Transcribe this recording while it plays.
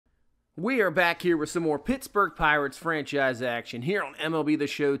We are back here with some more Pittsburgh Pirates franchise action here on MLB The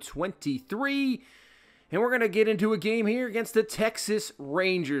Show 23. And we're going to get into a game here against the Texas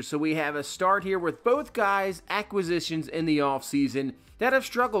Rangers. So we have a start here with both guys' acquisitions in the offseason that have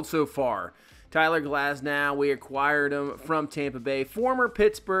struggled so far. Tyler Glasnow, we acquired him from Tampa Bay. Former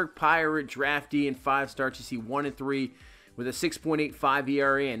Pittsburgh Pirate draftee and 5-star GC 1-3 with a 6.85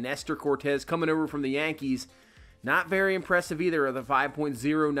 ERA. And Nestor Cortez coming over from the Yankees. Not very impressive either of the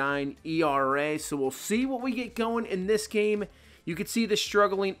 5.09 ERA. So we'll see what we get going in this game. You could see the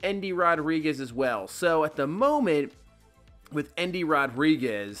struggling Endy Rodriguez as well. So at the moment, with Endy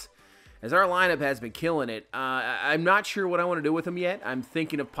Rodriguez, as our lineup has been killing it, I'm not sure what I want to do with him yet. I'm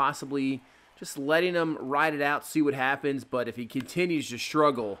thinking of possibly just letting him ride it out, see what happens. But if he continues to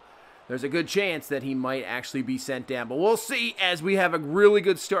struggle, there's a good chance that he might actually be sent down. But we'll see as we have a really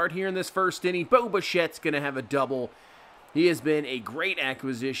good start here in this first inning. Bo Bichette's going to have a double. He has been a great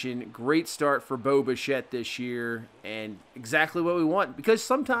acquisition, great start for Bo Bichette this year, and exactly what we want. Because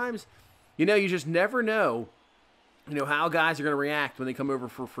sometimes, you just never know, how guys are going to react when they come over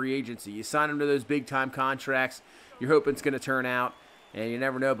for free agency. You sign them to those big-time contracts, you're hoping it's going to turn out, and you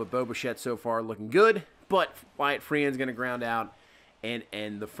never know. But Bo Bichette so far looking good, but Wyatt Freehand's going to ground out and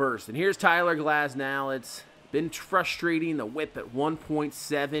end the first. And here's Tyler Glasnow. It's been frustrating, the whip at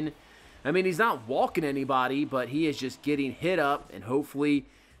 1.7. I mean, he's not walking anybody, but he is just getting hit up, and hopefully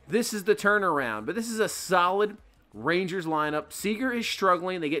this is the turnaround. But this is a solid Rangers lineup. Seager is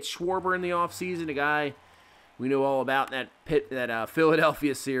struggling. They get Schwarber in the offseason, a guy we know all about in that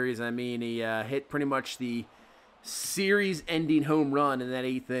Philadelphia series. I mean, he hit pretty much the series-ending home run in that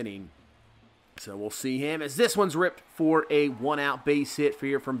 8th inning. So we'll see him as this one's ripped for a one-out base hit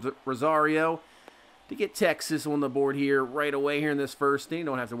from Rosario to get Texas on the board here right away here in this first inning.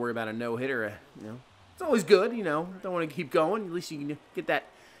 Don't have to worry about a no-hitter. It's always good, Don't want to keep going. At least you can get that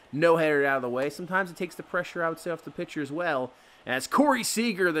no-hitter out of the way. Sometimes it takes the pressure, I would say, off the pitcher as well. As Corey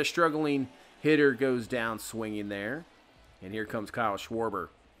Seager, the struggling hitter, goes down swinging there. And here comes Kyle Schwarber.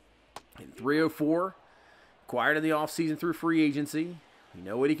 In 304, acquired in the offseason through free agency. You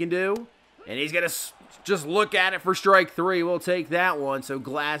know what he can do. And he's going to just look at it for strike 3. We'll take that one. So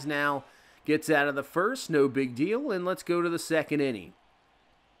Glasnow gets out of the first. No big deal. And let's go to the second inning.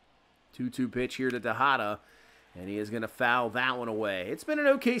 2-2 pitch here to Tejada. And he is going to foul that one away. It's been an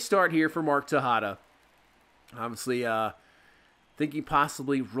okay start here for Mark Tejada. Obviously, thinking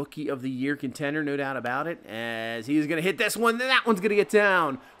possibly Rookie of the Year contender, no doubt about it. As he's going to hit this one. That one's going to get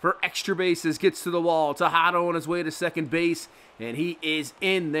down for extra bases. Gets to the wall. Tejada on his way to second base. And he is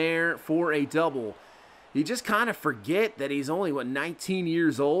in there for a double. You just kind of forget that he's only, 19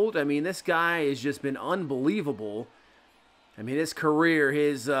 years old? I mean, this guy has just been unbelievable. I mean, his career,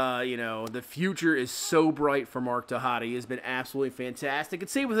 the future is so bright for Mark Tejada. He has been absolutely fantastic. And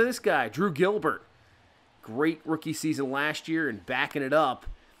same with this guy, Drew Gilbert. Great rookie season last year and backing it up.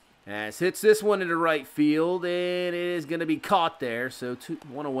 As hits this one into right field, and it is going to be caught there. So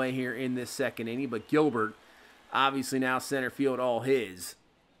 1 away here in this second inning, but Gilbert obviously now center field all his.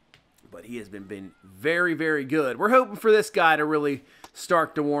 But he has been very, very good. We're hoping for this guy to really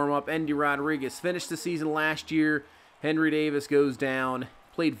start to warm up. Endy Rodriguez finished the season last year. Henry Davis goes down.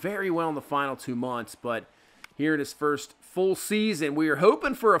 Played very well in the final 2 months. But here in his first full season, we are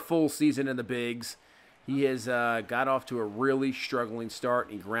hoping for a full season in the bigs. He has got off to a really struggling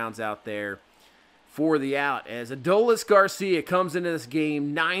start. He grounds out there for the out. As Adolis Garcia comes into this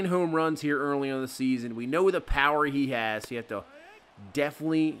game, 9 home runs here early on the season. We know the power he has. So you have to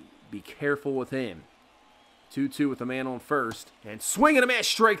definitely be careful with him. 2-2 with the man on first. And swing and a miss,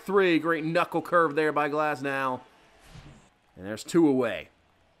 strike 3. Great knuckle curve there by Glasnow. And there's 2 away.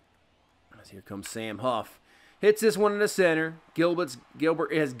 As here comes Sam Huff. Hits this one in the center.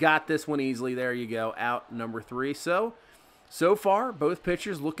 Gilbert has got this one easily. There you go. Out number 3. So far, both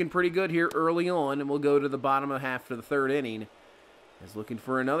pitchers looking pretty good here early on. And we'll go to the bottom of half for the 3rd inning. Is looking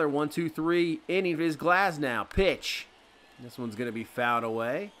for another 1-2-3 inning for his Glasnow. Pitch. This one's going to be fouled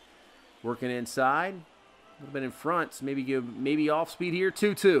away. Working inside. A little bit in front. So maybe off speed here.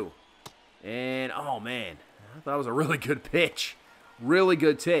 2-2. And, oh, man. I thought it was a really good pitch. Really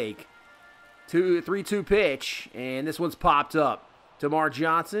good take. 3-2 pitch. And this one's popped up. Tamar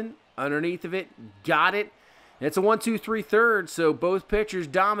Johnson underneath of it. Got it. And it's a 1-2-3 third. So both pitchers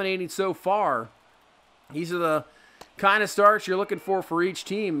dominating so far. These are the kind of starts you're looking for each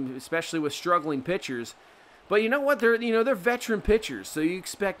team, especially with struggling pitchers. But you know what? They're veteran pitchers, so you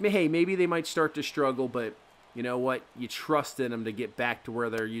expect, hey, maybe they might start to struggle, but you know what? You trust in them to get back to where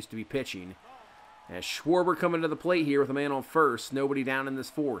they're used to be pitching. As Schwarber coming to the plate here with a man on first, nobody down in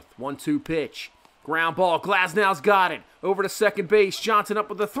this 4th. 1-2 pitch. Ground ball. Glasnow's got it. Over to second base. Johnson up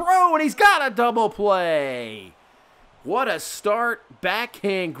with the throw, and he's got a double play. What a start.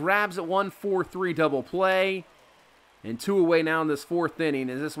 Backhand grabs at 1-4-3 double play. And 2 away now in this 4th inning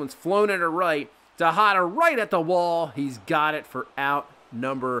as this one's flown at her right. Tejada right at the wall. He's got it for out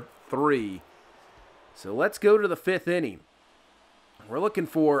number 3. So let's go to the 5th inning. We're looking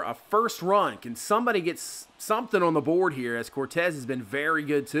for a first run. Can somebody get something on the board here, as Cortez has been very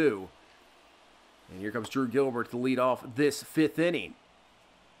good too. And here comes Drew Gilbert to lead off this 5th inning.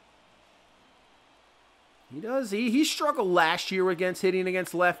 He struggled last year hitting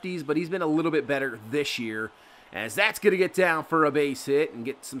against lefties, but he's been a little bit better this year, as that's going to get down for a base hit and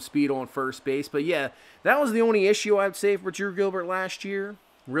get some speed on first base. But yeah, that was the only issue I'd say for Drew Gilbert last year.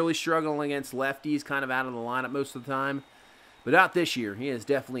 Really struggling against lefties, kind of out of the lineup most of the time. But out this year, he is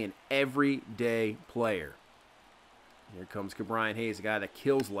definitely an everyday player. Here comes Brian Hayes, a guy that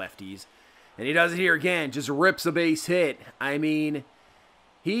kills lefties. And he does it here again, just rips a base hit. I mean,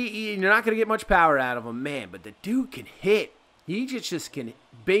 you're not going to get much power out of him, man, but the dude can hit. He just can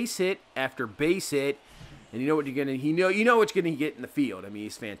base hit after base hit. And you know what you're going to, you know what you're going to get in the field. I mean,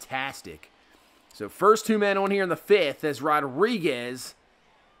 he's fantastic. So first 2 men on here in the 5th as Rodriguez.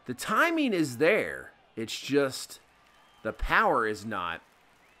 The timing is there. It's just the power is not.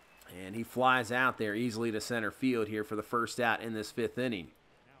 And he flies out there easily to center field here for the first out in this 5th inning.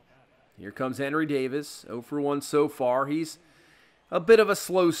 Here comes Henry Davis, 0 for 1 so far. He's a bit of a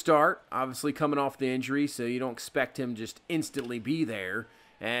slow start, obviously coming off the injury, so you don't expect him just instantly be there.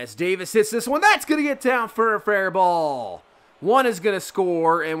 As Davis hits this one, that's going to get down for a fair ball. One is going to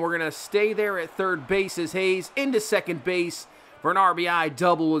score, and we're going to stay there at third base as Hayes into second base for an RBI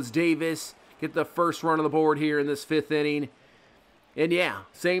double as Davis get the first run on the board here in this 5th inning. And yeah,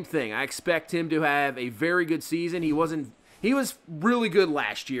 same thing. I expect him to have a very good season. He was really good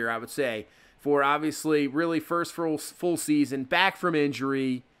last year, I would say, for obviously really first full season, back from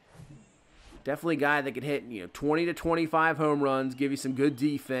injury. Definitely a guy that could hit 20 to 25 home runs, give you some good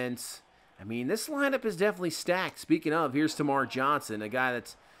defense. I mean, this lineup is definitely stacked. Speaking of, here's Tamar Johnson, a guy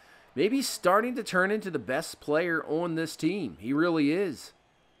that's maybe starting to turn into the best player on this team. He really is.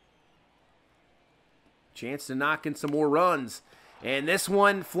 Chance to knock in some more runs. And this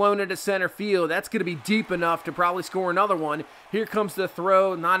one flown into center field. That's going to be deep enough to probably score another one. Here comes the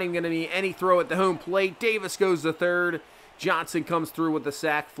throw. Not even going to be any throw at the home plate. Davis goes to third. Johnson comes through with the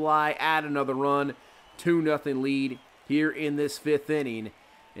sac fly. Add another run. 2-0 lead here in this 5th inning.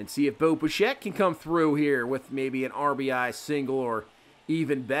 And see if Bo Bichette can come through here with maybe an RBI single or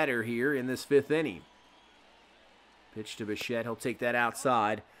even better here in this 5th inning. Pitch to Bichette. He'll take that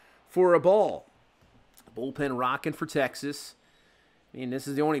outside for a ball. Bullpen rocking for Texas. I mean, this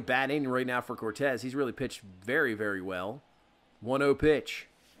is the only bad inning right now for Cortez. He's really pitched very, very well. 1-0 pitch.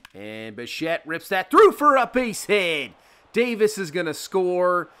 And Bichette rips that through for a base hit. Davis is going to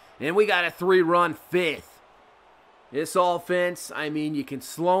score. And we got a 3-run 5th. This offense, I mean, you can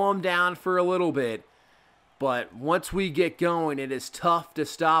slow them down for a little bit. But once we get going, it is tough to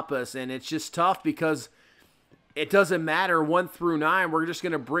stop us. And it's just tough because it doesn't matter 1 through 9. We're just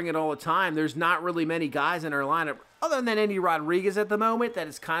going to bring it all the time. There's not really many guys in our lineup, other than Andy Rodriguez at the moment, that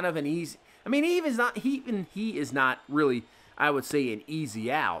is kind of an easy. I mean, he is not really, I would say, an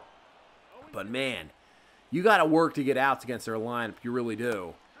easy out. But man, you got to work to get outs against our lineup. You really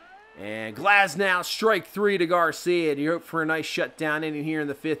do. And Glasnow, strike 3 to Garcia. And you hope for a nice shutdown inning here in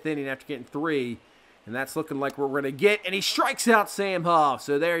the 5th inning after getting 3. And that's looking like what we're going to get. And he strikes out Sam Huff.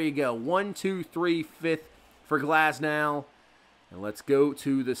 So there you go. 1, 2, 3, 5th for Glasnow. And let's go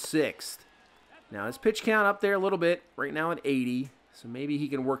to the 6th. Now, his pitch count up there a little bit. Right now at 80. So maybe he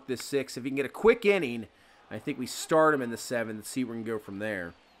can work this 6th. If he can get a quick inning, I think we start him in the 7th and see where we can go from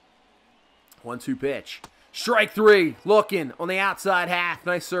there. 1-2 pitch. Strike 3. Looking on the outside half.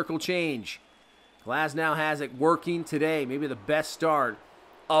 Nice circle change. Glasnow has it working today. Maybe the best start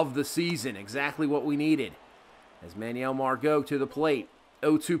of the season. Exactly what we needed. As Manuel Margot to the plate.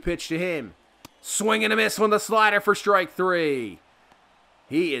 0-2 pitch to him. Swing and a miss on the slider for strike 3.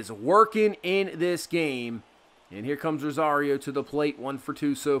 He is working in this game. And here comes Rosario to the plate. 1 for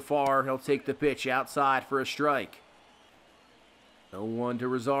 2 so far. He'll take the pitch outside for a strike. 0-1 to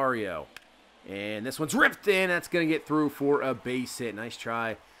Rosario. And this one's ripped in. That's going to get through for a base hit. Nice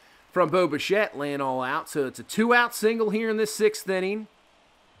try from Bo Bichette, laying all out. So it's a 2-out single here in this 6th inning.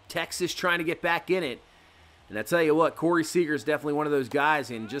 Texas trying to get back in it. And I tell you what, Corey Seager is definitely one of those guys,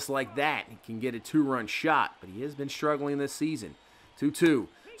 and just like that, he can get a 2-run shot. But he has been struggling this season. 2-2.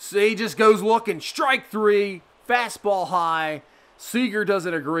 So he just goes looking. Strike 3. Fastball high. Seager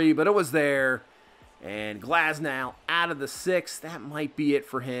doesn't agree, but it was there. And Glasnow out of the 6th. That might be it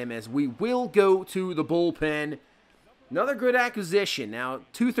for him as we will go to the bullpen. Another good acquisition. Now,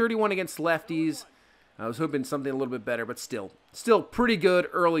 231 against lefties. I was hoping something a little bit better, but still pretty good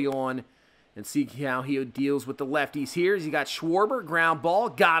early on. And see how he deals with the lefties here. He got Schwarber, ground ball,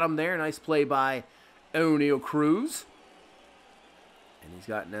 got him there. Nice play by O'Neal Cruz. And he's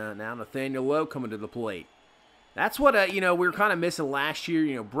got now Nathaniel Lowe coming to the plate. That's what, we were kind of missing last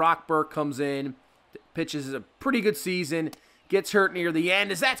year. Brock Burke comes in, pitches a pretty good season, gets hurt near the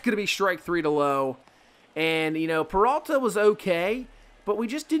end, as that's going to be strike 3 to Lowe. And, Peralta was okay, but we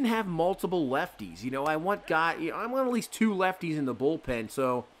just didn't have multiple lefties. I want at least 2 lefties in the bullpen,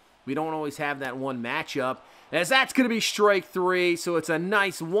 so we don't always have that one matchup. As that's going to be strike 3, so it's a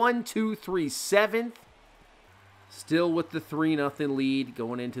nice 1, 2, 3, 7th. Still with the 3-0 lead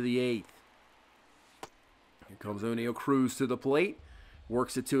going into the 8th. Here comes O'Neal Cruz to the plate.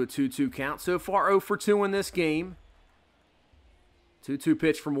 Works it to a 2-2 count. So far 0 for 2 in this game. 2-2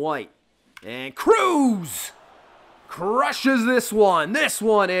 pitch from White. And Cruz crushes this one. This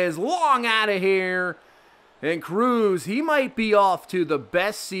one is long out of here. And Cruz, he might be off to the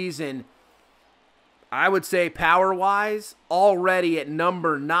best season, I would say power-wise, already at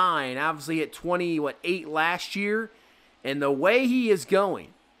number 9. Obviously hit 8 last year. And the way he is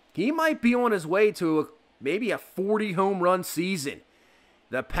going, he might be on his way to maybe a 40 home run season.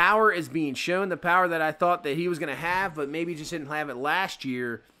 The power is being shown, the power that I thought that he was going to have, but maybe just didn't have it last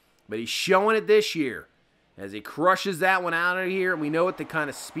year. But he's showing it this year as he crushes that one out of here. We know what the kind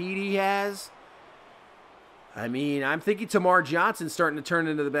of speed he has. I'm thinking Tamar Johnson's starting to turn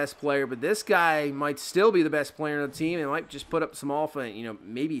into the best player, but this guy might still be the best player on the team and might just put up some offense,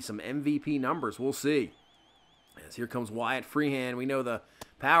 maybe some MVP numbers. We'll see. As here comes Wyatt Freehan. We know the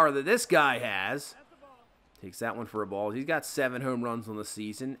power that this guy has. Takes that one for a ball. He's got 7 home runs on the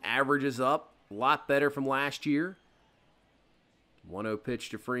season. Averages up. A lot better from last year. 1-0 pitch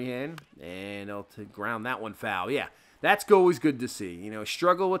to Freehan. And he'll ground that one foul. Yeah, that's always good to see.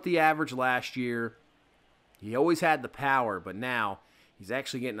 Struggled with the average last year. He always had the power, but now he's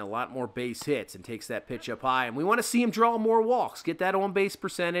actually getting a lot more base hits and takes that pitch up high. And we want to see him draw more walks. Get that on-base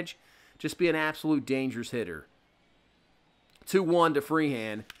percentage. Just be an absolute dangerous hitter. 2-1 to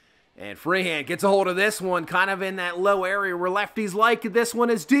Freehan. And Freehan gets a hold of this one, kind of in that low area where lefties like it. This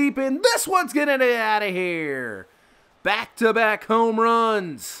one is deep, and this one's getting it out of here. Back-to-back home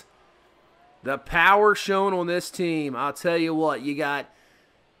runs. The power shown on this team. I'll tell you what, you got,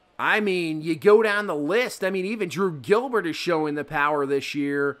 you go down the list. Even Drew Gilbert is showing the power this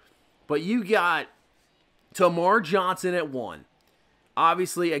year. But you got Tamar Johnson at 1.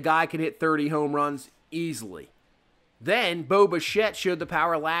 Obviously, a guy can hit 30 home runs easily. Then, Bo Bichette showed the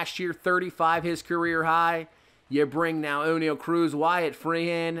power last year, 35 his career high. You bring now O'Neal Cruz, Wyatt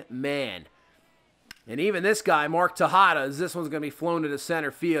Freehan, man. And even this guy, Mark Tejada, this one's going to be flown to the center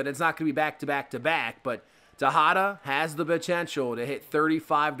field. It's not going to be back-to-back-to-back, but Tejada has the potential to hit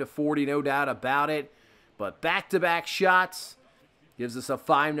 35 to 40, no doubt about it. But back-to-back shots gives us a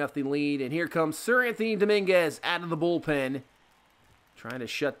 5-0 lead. And here comes Sir Anthony Dominguez out of the bullpen. Trying to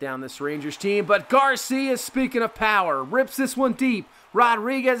shut down this Rangers team, but Garcia, speaking of power, rips this one deep.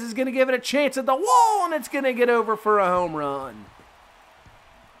 Rodriguez is going to give it a chance at the wall, and it's going to get over for a home run.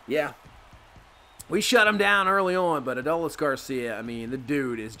 Yeah, we shut him down early on, but Adolis Garcia, the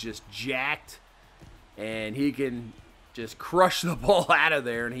dude is just jacked, and he can just crush the ball out of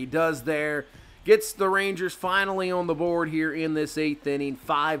there, and he does there. Gets the Rangers finally on the board here in this 8th inning,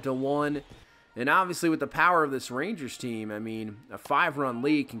 5-1. And obviously with the power of this Rangers team, a 5-run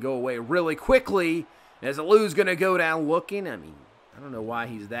lead can go away really quickly as Alou's going to go down looking. I don't know why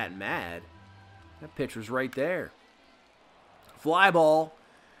he's that mad. That pitch was right there. Fly ball.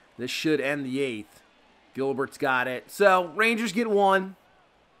 This should end the 8th. Gilbert's got it. So Rangers get 1.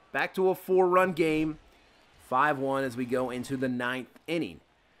 Back to a 4-run game. 5-1 as we go into the 9th inning.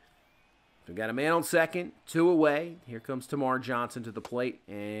 We've got a man on second, 2 away. Here comes Tamar Johnson to the plate.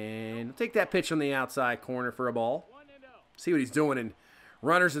 And we'll take that pitch on the outside corner for a ball. See what he's doing in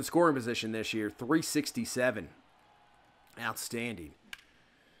runners in scoring position this year. 367. Outstanding.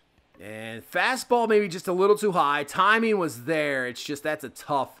 And fastball maybe just a little too high. Timing was there. It's just that's a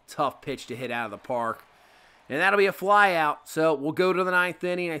tough pitch to hit out of the park. And that'll be a fly out. So we'll go to the 9th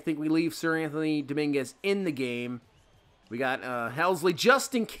inning. I think we leave Sir Anthony Dominguez in the game. We got Helsley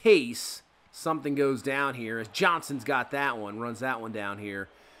just in case something goes down here, as Johnson's got that one, runs that one down here.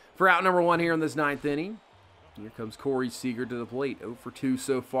 For out number 1 here in this 9th inning, here comes Corey Seager to the plate. 0 for 2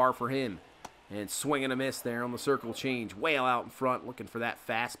 so far for him. And swing and a miss there on the circle change. Whale out in front, looking for that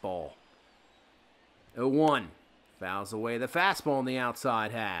fastball. 0-1. Fouls away the fastball on the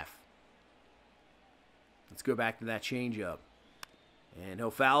outside half. Let's go back to that changeup. And he'll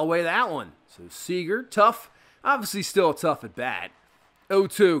foul away that one. So Seager, tough. Obviously still a tough at bat.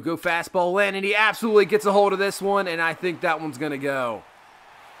 0-2, go fastball in, and he absolutely gets a hold of this one, and I think that one's going to go.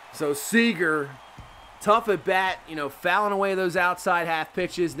 So Seager, tough at bat, you know, fouling away those outside half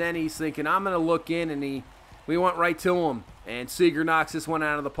pitches. Then he's thinking, I'm going to look in, and we went right to him. And Seager knocks this one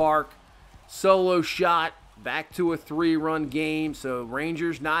out of the park. Solo shot, back to a 3-run game. So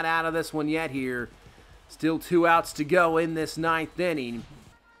Rangers not out of this one yet here. Still 2 outs to go in this 9th inning.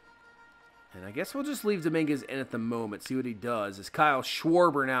 And I guess we'll just leave Dominguez in at the moment, see what he does. Is Kyle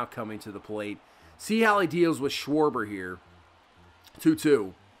Schwarber now coming to the plate. See how he deals with Schwarber here.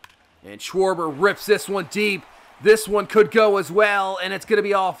 2-2. And Schwarber rips this one deep. This one could go as well, and it's going to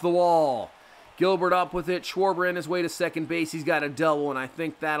be off the wall. Gilbert up with it. Schwarber in his way to second base. He's got a double, and I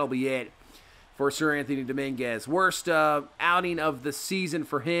think that'll be it for Sir Anthony Dominguez. Worst outing of the season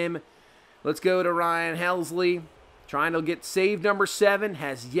for him. Let's go to Ryan Helsley. Trying to get save number 7.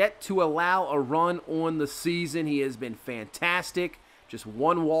 Has yet to allow a run on the season. He has been fantastic. Just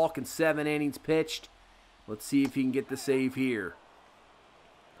 1 walk in 7 innings pitched. Let's see if he can get the save here.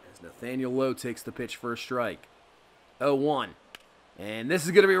 As Nathaniel Lowe takes the pitch for a strike. 0-1. And this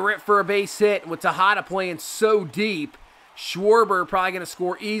is going to be ripped for a base hit. With Tejada playing so deep, Schwarber probably going to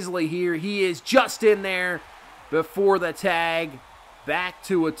score easily here. He is just in there before the tag. Back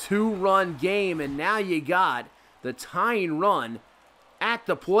to a 2-run game, and now you got the tying run at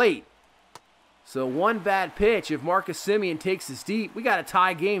the plate. So 1 bad pitch. If Marcus Semien takes this deep, we got a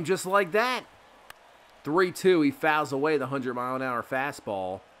tie game just like that. 3-2. He fouls away the 100-mile-an-hour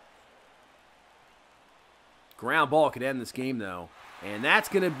fastball. Ground ball could end this game, though. And that's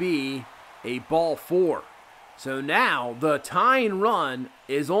going to be a ball 4. So now the tying run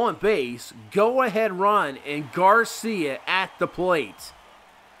is on base. Go-ahead run, and Garcia at the plate.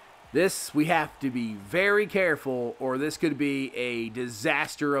 This, we have to be very careful, or this could be a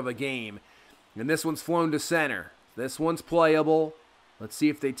disaster of a game. And this one's flown to center. This one's playable. Let's see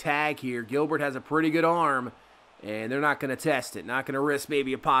if they tag here. Gilbert has a pretty good arm, and they're not going to test it. Not going to risk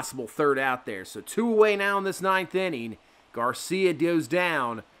maybe a possible 3rd out there. So 2 away now in this 9th inning. Garcia goes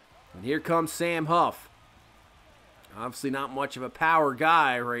down, and here comes Sam Huff. Obviously not much of a power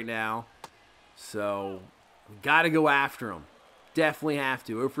guy right now, so we got to go after him. Definitely have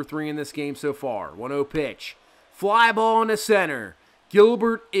to. 0 for 3 in this game so far. 1-0 pitch. Fly ball in the center.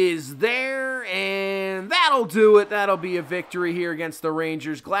 Gilbert is there, and that'll do it. That'll be a victory here against the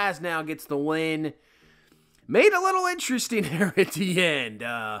Rangers. Glasnow gets the win. Made a little interesting there at the end.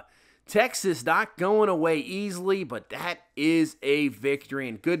 Texas not going away easily, but that is a victory,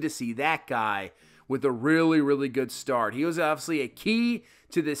 and good to see that guy with a really, really good start. He was obviously a key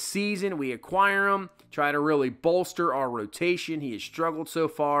to this season. We acquire him, try to really bolster our rotation. He has struggled so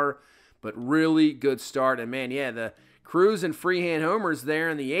far, but really good start. And man, yeah, the Cruz and Freehand homers there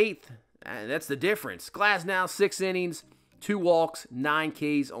in the 8th, that's the difference. Glasnow, 6 innings, 2 walks, 9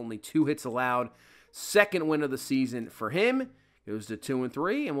 Ks, only 2 hits allowed. 2nd win of the season for him. Goes to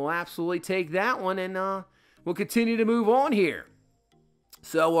 2-3, and we'll absolutely take that one, and we'll continue to move on here.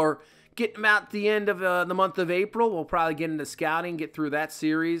 So we're getting about the end of the month of April. We'll probably get into scouting, get through that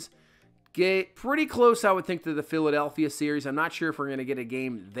series. Get pretty close, I would think, to the Philadelphia series. I'm not sure if we're going to get a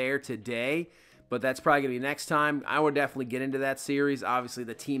game there today, but that's probably going to be next time. I would definitely get into that series. Obviously,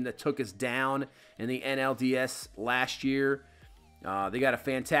 the team that took us down in the NLDS last year, they got a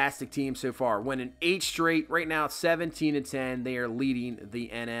fantastic team so far. Winning 8 straight. Right now, 17-10. They are leading the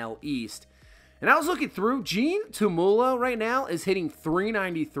NL East. And I was looking through. Gene Tumula right now is hitting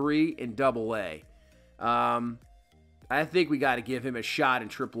 .393 in AA. I think we got to give him a shot in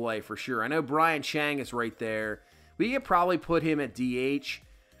AAA for sure. I know Brian Chang is right there. We could probably put him at DH.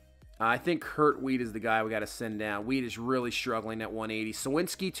 I think Kurt Weed is the guy we got to send down. Weed is really struggling at 180.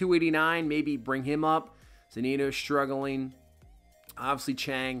 Sawinski, 289. Maybe bring him up. Zanino's struggling. Obviously,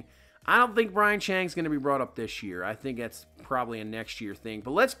 Chang. I don't think Brian Chang's going to be brought up this year. I think that's probably a next year thing.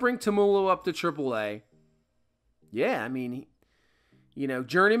 But let's bring Tamulo up to AAA. Yeah, I mean, you know,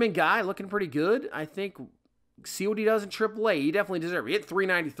 journeyman guy looking pretty good. I think, see what he does in AAA. He definitely deserves it. He hit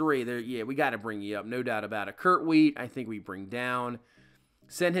 .393. There, yeah, we got to bring you up. No doubt about it. Kurt Wheat, I think we bring down.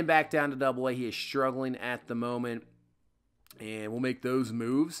 Send him back down to AA. He is struggling at the moment. And we'll make those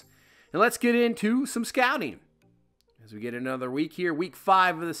moves. And let's get into some scouting. As we get another week here, week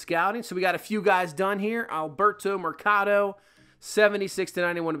 5 of the scouting. So we got a few guys done here. Alberto Mercado, 76 to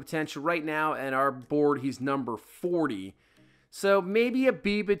 91 potential right now. And our board, he's number 40. So maybe a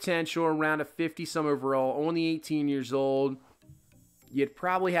B potential around a 50-some overall. Only 18 years old. You'd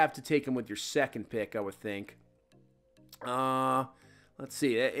probably have to take him with your 2nd pick, I would think. Let's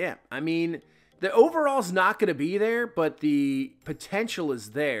see. Yeah, I mean, The overall's not going to be there, but the potential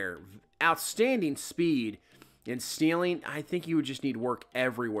is there. Outstanding speed and stealing. I think you would just need work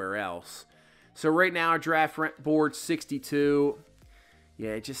everywhere else. So right now our draft board 62.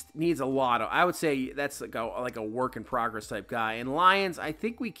 Yeah, it just needs a lot of. I would say that's like a work in progress type guy. And Lions, I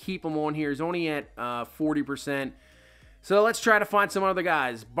think we keep him on here. He's only at 40%. So let's try to find some other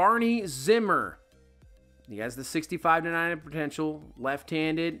guys. Barney Zimmer. He has the 65 to 90 potential.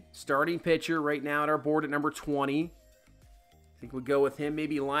 Left-handed starting pitcher right now at our board at number 20. I think we'll go with him.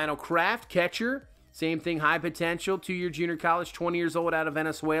 Maybe Lionel Kraft, catcher. Same thing, high potential. 2-year junior college, 20 years old out of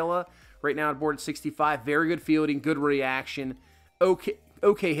Venezuela. Right now at board at 65. Very good fielding, good reaction. Okay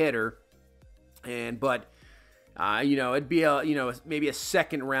hitter. But it'd be maybe a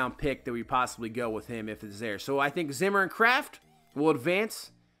second round pick that we possibly go with him if it's there. So I think Zimmer and Kraft will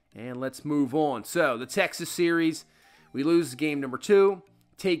advance. And let's move on. So, the Texas series, we lose game number 2,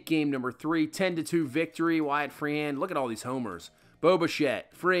 take game number 3, 10-2 victory. Wyatt Freehand, look at all these homers. Bo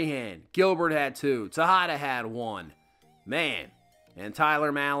Bichette, Freehand, Gilbert had 2, Tejada had 1. Man. And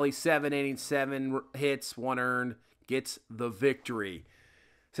Tyler Mahle, 7 innings, 7 hits, 1 earned, gets the victory.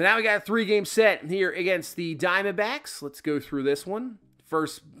 So now we got a 3-game set here against the Diamondbacks. Let's go through this one.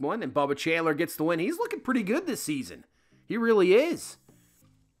 First one, and Bubba Chandler gets the win. He's looking pretty good this season. He really is.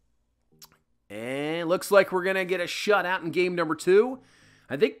 And looks like we're going to get a shutout in game number 2.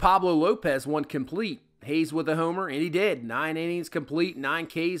 I think Pablo Lopez won complete. Hayes with a homer, and he did. 9 innings complete, 9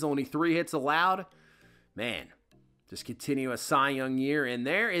 Ks, only 3 hits allowed. Man, just continue a Cy Young year. And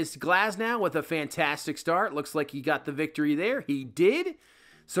there is Glasnow with a fantastic start. Looks like he got the victory there. He did.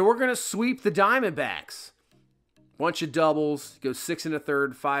 So we're going to sweep the Diamondbacks. Bunch of doubles. Goes 6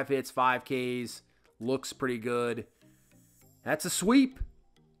 1/3, 5 hits, 5 Ks. Looks pretty good. That's a sweep.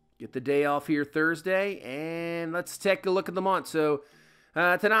 Get the day off here Thursday, and let's take a look at the month. So,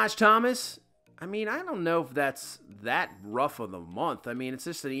 Tanaj Thomas, I mean, I don't know if that's that rough of the month. I mean, it's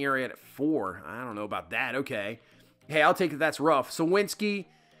just an ERA at 4. I don't know about that. Okay. Hey, I'll take it that's rough. So, Winsky,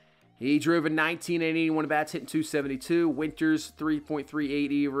 he drove a 19 and 81 bats, hitting 272. Winters,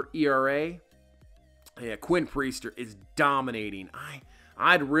 3.38 ERA. Yeah, Quinn Priester is dominating.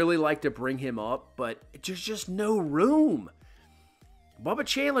 I'd really like to bring him up, but there's just no room. Bubba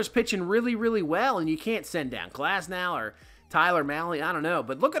Chandler's pitching really, really well, and you can't send down Glasnow or Tyler Mahle. I don't know,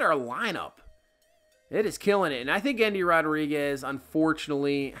 but look at our lineup. It is killing it, and I think Andy Rodriguez,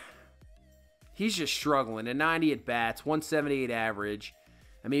 unfortunately, he's just struggling. A 90 at bats, 178 average.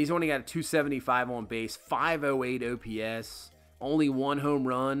 I mean, he's only got a 275 on base, 508 OPS, only 1 home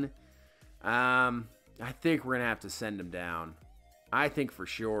run. I think we're going to have to send him down. I think for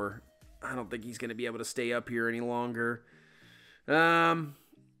sure. I don't think he's going to be able to stay up here any longer.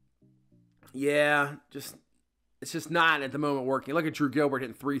 Yeah, it's just not at the moment working. Look at Drew Gilbert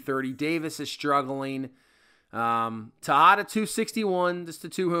hitting 330. Davis is struggling. Tejada 261, just the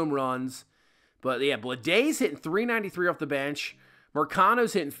 2 home runs. But yeah, Bladay's hitting 393 off the bench.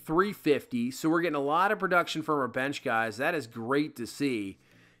 Marcano's hitting 350. So we're getting a lot of production from our bench guys. That is great to see.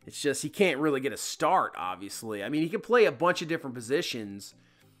 It's just he can't really get a start, obviously. I mean, he can play a bunch of different positions,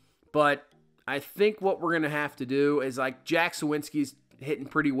 but I think what we're going to have to do is, like, Jack Sawinski's hitting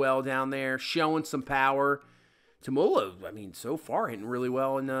pretty well down there, showing some power. Tamula, I mean, so far hitting really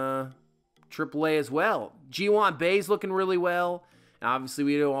well in AAA as well. Ji-Hwan Bae's looking really well. Obviously,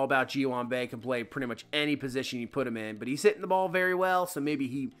 we know all about Ji-Hwan Bae. Can play pretty much any position you put him in, but he's hitting the ball very well, so maybe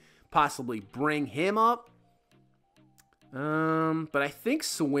he possibly bring him up. But I think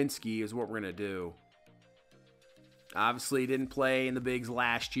Sawinski is what we're going to do. Obviously, didn't play in the bigs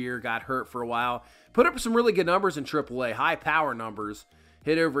last year. Got hurt for a while. Put up some really good numbers in AAA. High power numbers.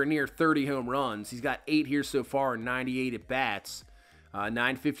 Hit over near 30 home runs. He's got 8 here so far and 98 at bats.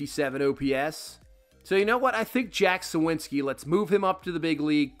 957 OPS. So you know what? I think Jack Sawinski, let's move him up to the big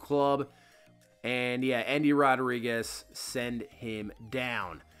league club. And yeah, Andy Rodriguez, send him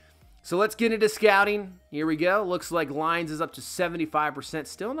down. So let's get into scouting. Here we go. Looks like Lines is up to 75%.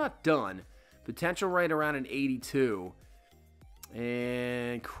 Still not done. Potential right around an 82.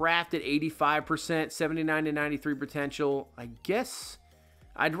 And Kraft at 85%, 79 to 93 potential. I guess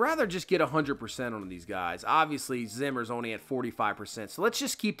I'd rather just get 100% on these guys. Obviously, Zimmer's only at 45%. So let's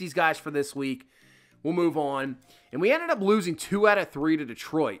just keep these guys for this week. We'll move on. And we ended up losing 2 out of 3 to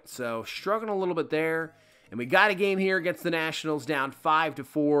Detroit. So struggling a little bit there. And we got a game here against the Nationals down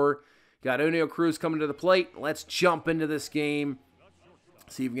 5-4. Got O'Neal Cruz coming to the plate. Let's jump into this game.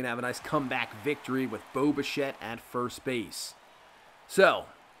 See if we can have a nice comeback victory with Bo Bichette at first base. So,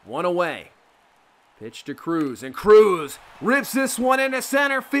 1 away. Pitch to Cruz. And Cruz rips this one into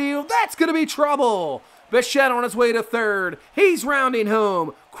center field. That's going to be trouble. Bichette on his way to third. He's rounding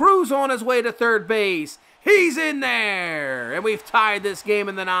home. Cruz on his way to third base. He's in there. And we've tied this game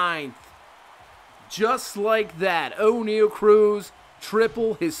in the 9th. Just like that, O'Neal Cruz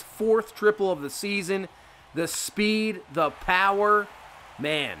triple, his 4th triple of the season. The speed, the power.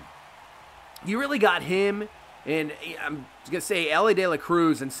 Man, you really got him, and I'm going to say Elly De La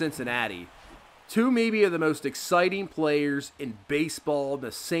Cruz in Cincinnati. 2 maybe of the most exciting players in baseball in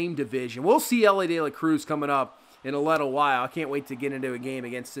the same division. We'll see Elly De La Cruz coming up in a little while. I can't wait to get into a game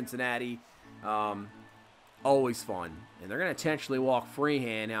against Cincinnati. Always fun. And they're going to intentionally walk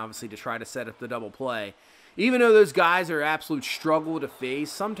Freehan, obviously, to try to set up the double play. Even though those guys are absolute struggle to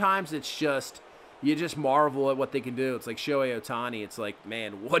face, sometimes it's just, you just marvel at what they can do. It's like Shohei Ohtani. It's like,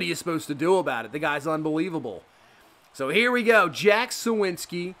 man, what are you supposed to do about it? The guy's unbelievable. So here we go. Jack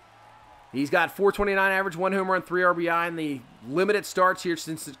Suwinski. He's got 429 average, 1 home run, 3 RBI in the limited starts here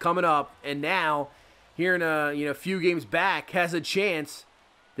since it's coming up. And now, here in a few games back, has a chance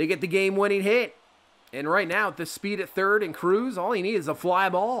to get the game-winning hit. And right now, at the speed at third and Cruz, all he needs is a fly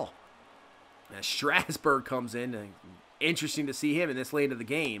ball. Now Strasburg comes in. Interesting to see him in this late of the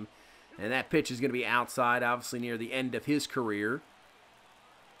game. And that pitch is going to be outside, obviously near the end of his career.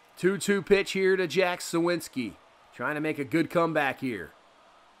 2-2 pitch here to Jack Suwinski. Trying to make a good comeback here.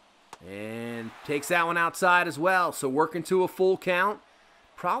 And takes that one outside as well. So working to a full count.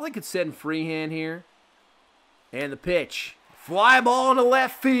 Probably could send Freehan here. And the pitch. Fly ball into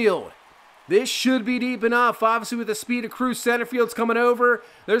left field. This should be deep enough. Obviously, with the speed of Cruz, center field's coming over.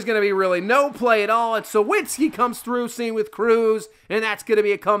 There's going to be really no play at all. And Suwinski comes through, same with Cruz. And that's going to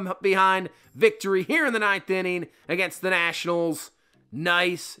be a come-behind victory here in the 9th inning against the Nationals.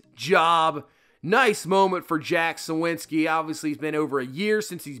 Nice job. Nice moment for Jack Suwinski. Obviously, he's been over a year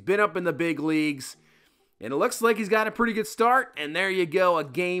since he's been up in the big leagues. And it looks like he's got a pretty good start. And there you go, a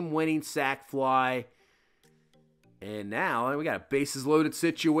game-winning sac fly. And now we got a bases-loaded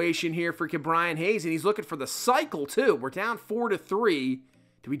situation here for Brian Hayes, and he's looking for the cycle, too. We're down 4-3.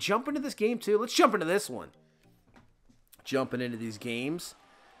 Do we jump into this game, too? Let's jump into this one. Jumping into these games.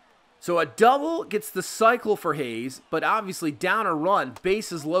 So a double gets the cycle for Hayes, but obviously down a run,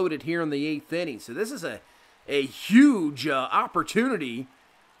 bases loaded here in the 8th inning. So this is a huge opportunity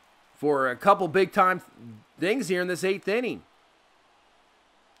for a couple big-time things here in this 8th inning.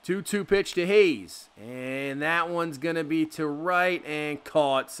 2-2 pitch to Hayes. And that one's going to be to right and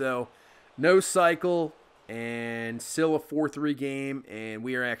caught. So no cycle and still a 4-3 game. And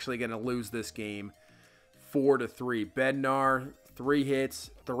we are actually going to lose this game 4-3. Bednar, 3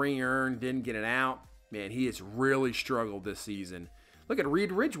 hits, 3 earned, didn't get it out. Man, he has really struggled this season. Look at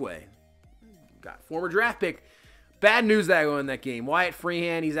Reed Ridgway. Got former draft pick. Bad news that go in that game. Wyatt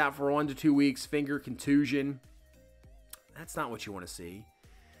Freehan, he's out for 1 to 2 weeks. Finger contusion. That's not what you want to see.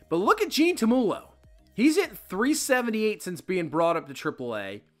 But look at Gene Tumullo. He's hit .378 since being brought up to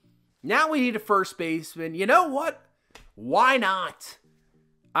AAA. Now we need a first baseman. You know what? Why not?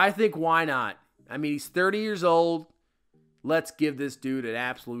 I think why not? I mean, he's 30 years old. Let's give this dude an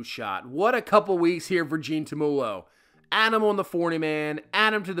absolute shot. What a couple weeks here for Gene Tumullo. Add him on the 40-man.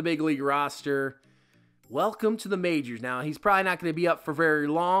 Add him to the big league roster. Welcome to the majors. Now, he's probably not going to be up for very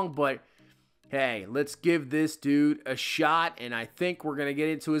long, but hey, let's give this dude a shot, and I think we're going to get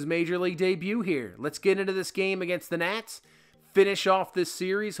into his major league debut here. Let's get into this game against the Nats, finish off this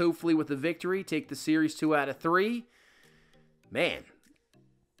series, hopefully with a victory, take the series 2 out of 3. Man,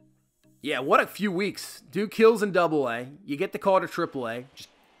 yeah, what a few weeks. Dude kills in AA. You get the call to AAA,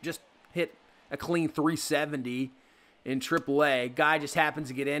 just hit a clean .370 in AAA. Guy just happens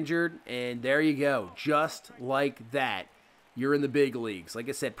to get injured, and there you go, just like that. You're in the big leagues. Like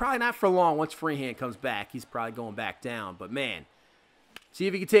I said, probably not for long. Once Freehan comes back, he's probably going back down. But, man, see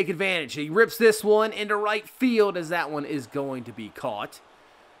if he can take advantage. He rips this one into right field as that one is going to be caught.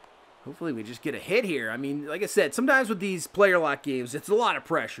 Hopefully we just get a hit here. I mean, like I said, sometimes with these player lock games, it's a lot of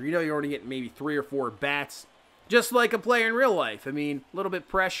pressure. You know you're only getting maybe 3 or 4 bats, just like a player in real life. I mean, a little bit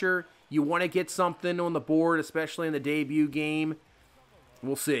pressure. You want to get something on the board, especially in the debut game.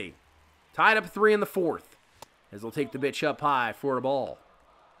 We'll see. Tied up 3 in the 4th. As they'll take the pitch up high for a ball.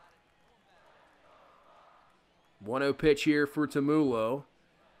 1-0 pitch here for Tumullo.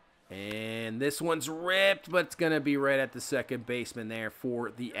 And this one's ripped, but it's going to be right at the second baseman there for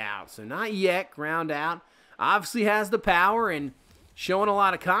the out. So not yet, ground out. Obviously has the power and showing a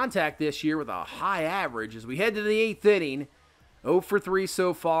lot of contact this year with a high average. As we head to the 8th inning, 0 for 3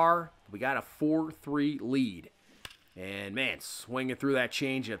 so far. We got a 4-3 lead. And, man, swinging through that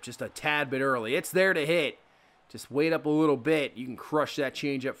changeup just a tad bit early. It's there to hit. Just wait up a little bit. You can crush that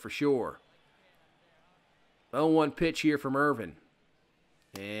changeup for sure. 0-1 pitch here from Irvin.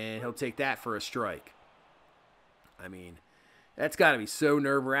 And he'll take that for a strike. I mean, that's got to be so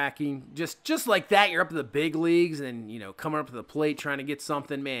nerve-wracking. Just like that, you're up to the big leagues and, coming up to the plate trying to get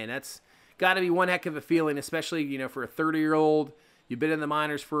something. Man, that's got to be one heck of a feeling, especially, for a 30-year-old. You've been in the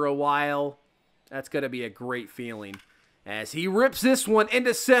minors for a while. That's got to be a great feeling. As he rips this one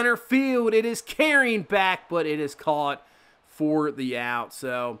into center field, it is carrying back, but it is caught for the out.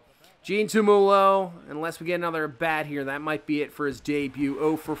 So, Gene Tumulo, unless we get another bat here, that might be it for his debut,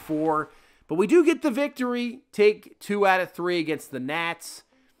 0 for 4. But we do get the victory, take 2 out of 3 against the Nats.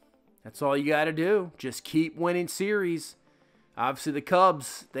 That's all you got to do. Just keep winning series. Obviously, the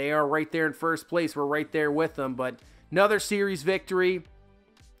Cubs, they are right there in first place. We're right there with them, but another series victory.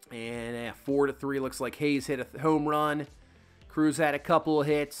 And 4-3, looks like Hayes hit a home run. Cruz had a couple of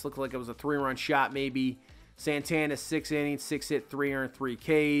hits. Looked like it was a 3-run shot maybe. Santana, 6 innings, 6 hit, 3 earned, 3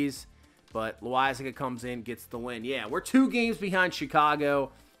 Ks. But Loaisiga comes in, gets the win. Yeah, we're 2 games behind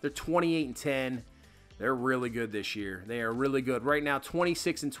Chicago. They're 28-10. They're really good this year. They are really good. Right now,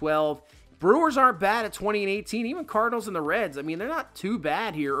 26-12. Brewers aren't bad at 20-18. Even Cardinals and the Reds, I mean, they're not too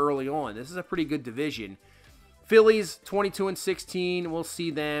bad here early on. This is a pretty good division. Phillies, 22-16. We'll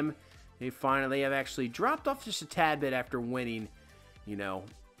see them. They have actually dropped off just a tad bit after winning,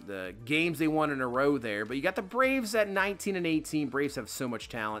 the games they won in a row there. But you got the Braves at 19-18. Braves have so much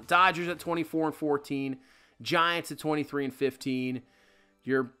talent. Dodgers at 24-14. Giants at 23-15.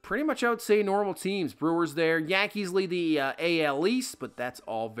 You're pretty much, I would say, normal teams. Brewers there. Yankees lead the AL East, but that's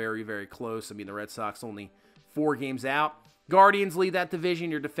all very, very close. I mean, the Red Sox only 4 games out. Guardians lead that division.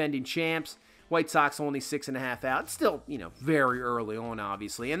 You're defending champs. White Sox only 6.5 out. It's still, very early on,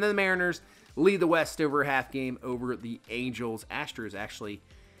 obviously. And then the Mariners lead the West over a half game over the Angels. Astros actually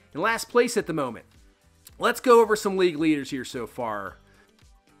in last place at the moment. Let's go over some league leaders here so far.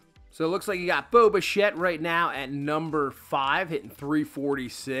 So it looks like you got Bo Bichette right now at number 5, hitting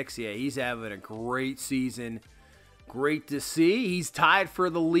 346. Yeah, he's having a great season. Great to see. He's tied for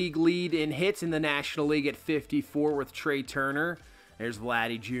the league lead in hits in the National League at 54 with Trey Turner. There's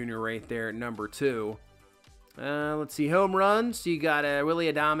Vladdy Jr. right there at number 2. Let's see, home runs. You got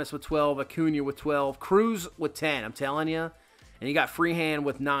Willie Adames with 12, Acuna with 12, Cruz with 10, I'm telling you. And you got Freehan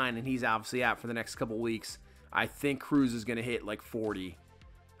with 9, and he's obviously out for the next couple weeks. I think Cruz is going to hit like 40.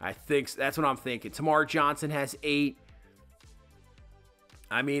 I think that's what I'm thinking. Tamar Johnson has 8.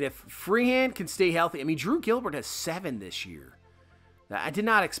 I mean, if Freehan can stay healthy, I mean, Drew Gilbert has 7 this year. I did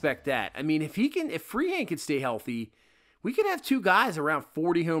not expect that. I mean, if Freehan can stay healthy, we could have 2 guys around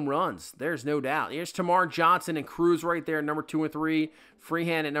 40 home runs. There's no doubt. Here's Tamar Johnson and Cruz right there, number 2 and 3.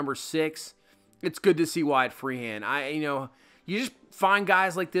 Freehan at number 6. It's good to see Wyatt Freehan. You just find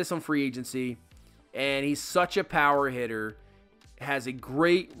guys like this on free agency, and he's such a power hitter. Has a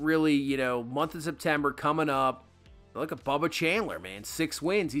great, really, month of September coming up. Look at Bubba Chandler, man. 6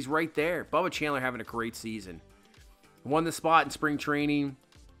 wins. He's right there. Bubba Chandler having a great season. Won the spot in spring training.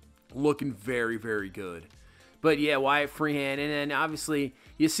 Looking very, very good. But, yeah, Wyatt Freehan. And then, obviously,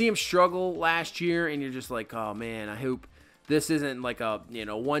 you see him struggle last year, and you're just like, oh, man, I hope this isn't like a,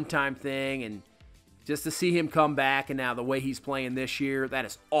 one-time thing. And just to see him come back, and now the way he's playing this year, that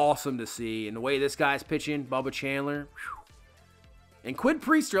is awesome to see. And the way this guy's pitching, Bubba Chandler, whew. And Quinn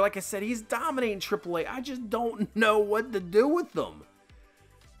Priester, like I said, he's dominating AAA. I just don't know what to do with them.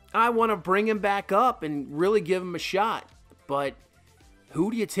 I want to bring him back up and really give him a shot. But who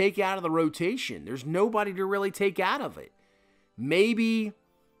do you take out of the rotation? There's nobody to really take out of it. Maybe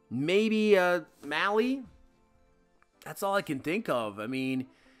Malley. That's all I can think of. I mean,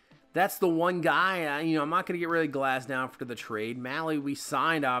 that's the one guy. I'm not going to get really glassed down after the trade. Malley, we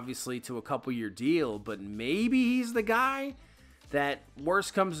signed, obviously, to a couple-year deal. But maybe he's the guy that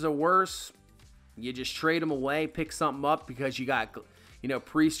worst comes to worst, you just trade him away, pick something up because you got,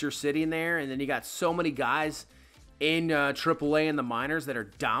 Priester sitting there, and then you got so many guys in AAA and the minors that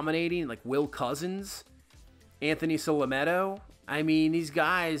are dominating, like Will Cousins, Anthony Solometo. I mean, these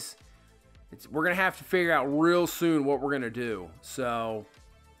guys, we're going to have to figure out real soon what we're going to do. So,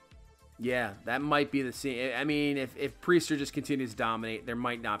 yeah, that might be the scene. I mean, if Priester just continues to dominate, there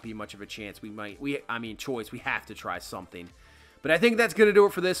might not be much of a chance. Choice. We have to try something. But I think that's going to do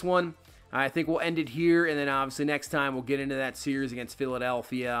it for this one. I think we'll end it here, and then obviously next time we'll get into that series against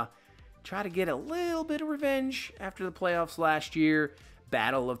Philadelphia. Try to get a little bit of revenge after the playoffs last year.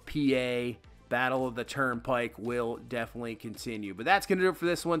 Battle of PA, Battle of the Turnpike will definitely continue. But that's going to do it for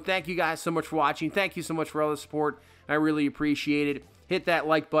this one. Thank you guys so much for watching. Thank you so much for all the support. I really appreciate it. Hit that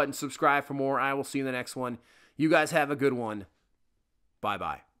like button, subscribe for more. I will see you in the next one. You guys have a good one.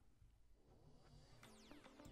 Bye-bye.